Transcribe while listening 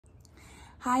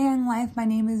Hi, Young Life. My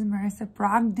name is Marissa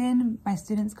Brogden. My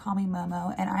students call me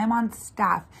Momo, and I am on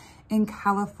staff in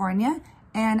California.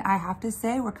 And I have to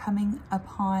say, we're coming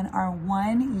upon our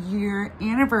 1-year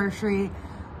anniversary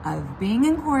of being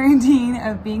in quarantine,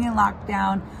 of being in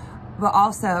lockdown, but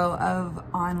also of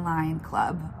online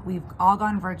club. We've all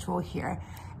gone virtual here.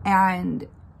 And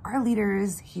our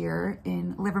leaders here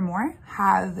in Livermore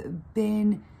have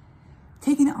been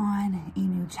taking on a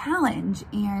new challenge,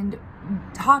 and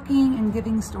talking and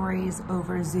giving stories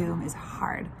over Zoom is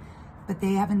hard, but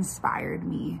they have inspired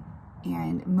me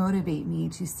and motivate me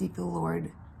to seek the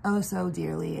Lord oh so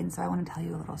dearly. And so I want to tell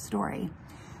you a little story.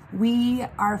 We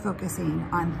are focusing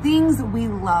on things we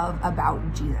love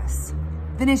about Jesus.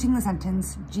 Finishing the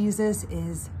sentence, Jesus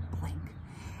is blank.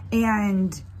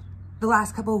 And the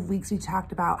last couple of weeks we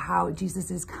talked about how Jesus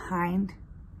is kind,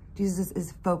 Jesus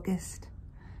is focused,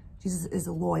 Jesus is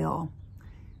loyal,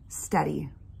 steady,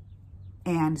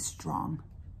 and strong.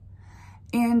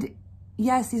 And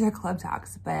yes, these are club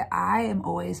talks, but I am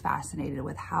always fascinated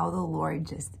with how the Lord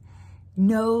just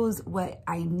knows what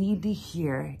I need to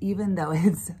hear, even though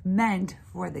it's meant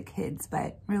for the kids,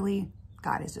 but really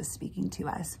God is just speaking to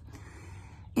us.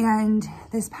 And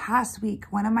this past week,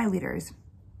 one of my leaders,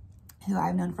 who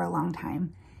I've known for a long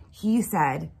time, he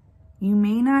said, "You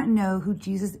may not know who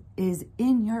Jesus is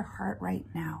in your heart right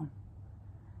now,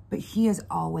 but he is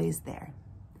always there."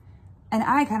 And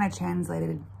I kind of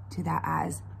translated to that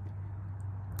as,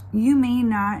 you may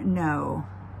not know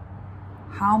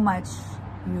how much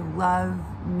you love,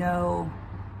 know,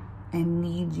 and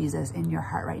need Jesus in your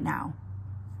heart right now,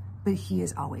 but he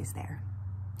is always there.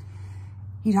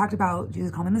 He talked about Jesus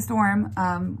calming the storm,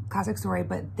 classic story,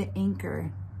 but the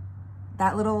anchor,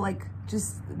 that little,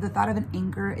 just the thought of an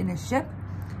anchor in a ship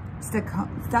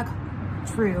stuck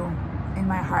true in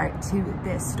my heart to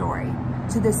this story,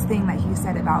 to this thing that he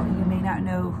said about, you may not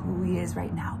know who he is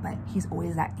right now, but he's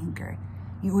always that anchor.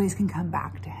 You always can come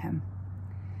back to him.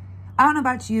 I don't know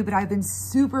about you, but I've been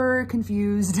super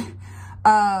confused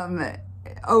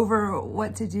over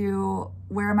what to do,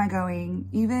 where am I going?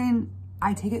 Even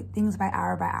I take it things by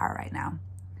hour right now,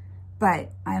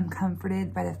 but I am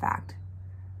comforted by the fact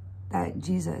that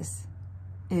Jesus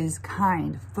is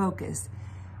kind, focused,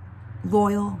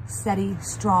 loyal, steady,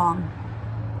 strong,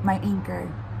 my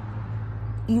anchor,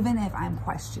 even if I'm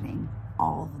questioning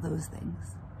all of those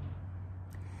things.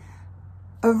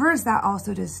 A verse that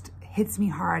also just hits me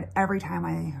hard every time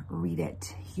I read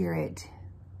it, hear it,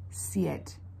 see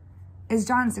it, is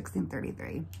John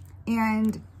 16:33.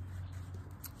 And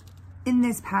in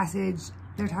this passage,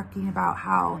 they're talking about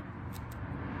how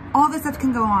all this stuff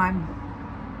can go on,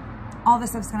 all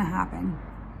this stuff's gonna happen,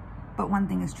 but one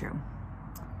thing is true.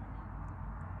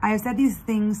 I have said these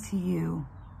things to you,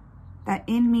 that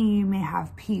in me you may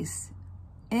have peace.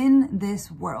 In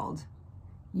this world,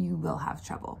 you will have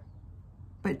trouble.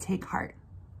 But take heart.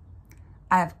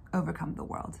 I have overcome the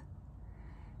world.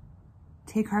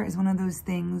 Take heart is one of those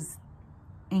things,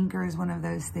 anchor is one of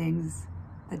those things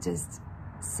that just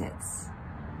sits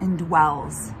and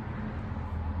dwells,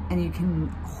 and you can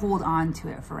hold on to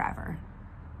it forever.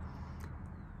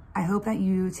 I hope that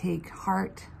you take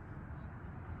heart.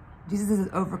 Jesus has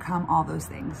overcome all those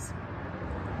things,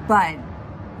 but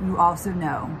you also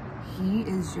know he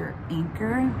is your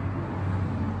anchor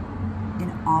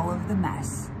in all of the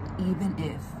mess, even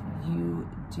if you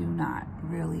do not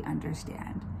really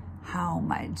understand how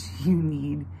much you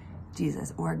need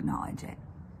Jesus or acknowledge it.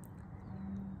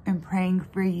 I'm praying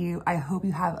for you. I hope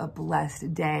you have a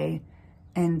blessed day,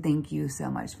 and thank you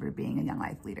so much for being a Young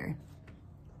Life leader.